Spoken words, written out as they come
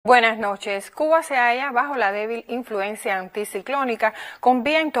Buenas noches. Cuba se halla bajo la débil influencia anticiclónica con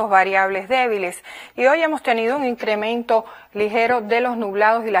vientos variables débiles y hoy hemos tenido un incremento ligero de los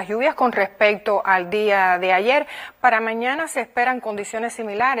nublados y las lluvias con respecto al día de ayer. Para mañana se esperan condiciones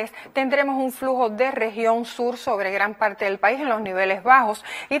similares. Tendremos un flujo de región sur sobre gran parte del país en los niveles bajos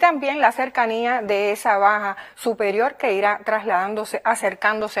y también la cercanía de esa baja superior que irá trasladándose,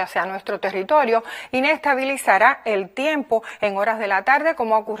 acercándose hacia nuestro territorio, inestabilizará el tiempo en horas de la tarde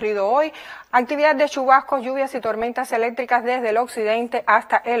como ha ocurrido hoy. Actividad de chubascos, lluvias y tormentas eléctricas desde el occidente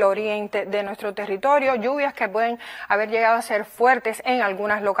hasta el oriente de nuestro territorio, lluvias que pueden haber llegado a ser fuertes en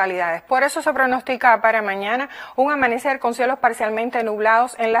algunas localidades. Por eso se pronostica para mañana un amanecer con cielos parcialmente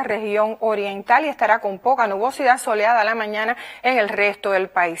nublados en la región oriental y estará con poca nubosidad soleada a la mañana en el resto del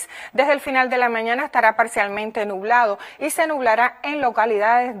país. Desde el final de la mañana estará parcialmente nublado y se nublará en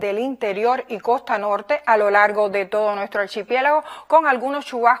localidades del interior y costa norte a lo largo de todo nuestro archipiélago, con algunos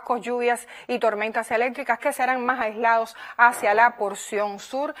chubascos, lluvias y tormentas eléctricas que serán más aislados hacia la porción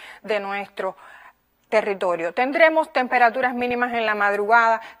sur de nuestro territorio. Tendremos temperaturas mínimas en la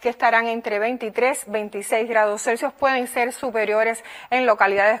madrugada que estarán entre 23 y 26 grados Celsius, pueden ser superiores en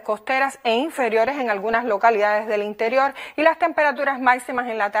localidades costeras e inferiores en algunas localidades del interior, y las temperaturas máximas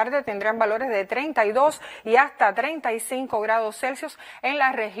en la tarde tendrán valores de 32 y hasta 35 grados Celsius en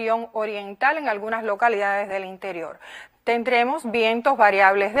la región oriental, en algunas localidades del interior. Tendremos vientos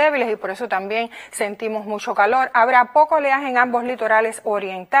variables débiles y por eso también sentimos mucho calor. Habrá poco oleaje en ambos litorales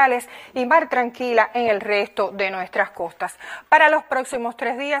orientales y mar tranquila en el resto de nuestras costas. Para los próximos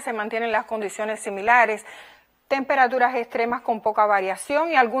 3 días se mantienen las condiciones similares. Temperaturas extremas con poca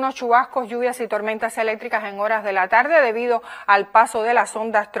variación y algunos chubascos, lluvias y tormentas eléctricas en horas de la tarde debido al paso de las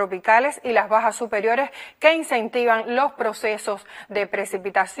ondas tropicales y las bajas superiores que incentivan los procesos de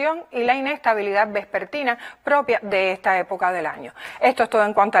precipitación y la inestabilidad vespertina propia de esta época del año. Esto es todo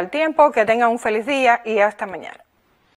en cuanto al tiempo. Que tengan un feliz día y hasta mañana.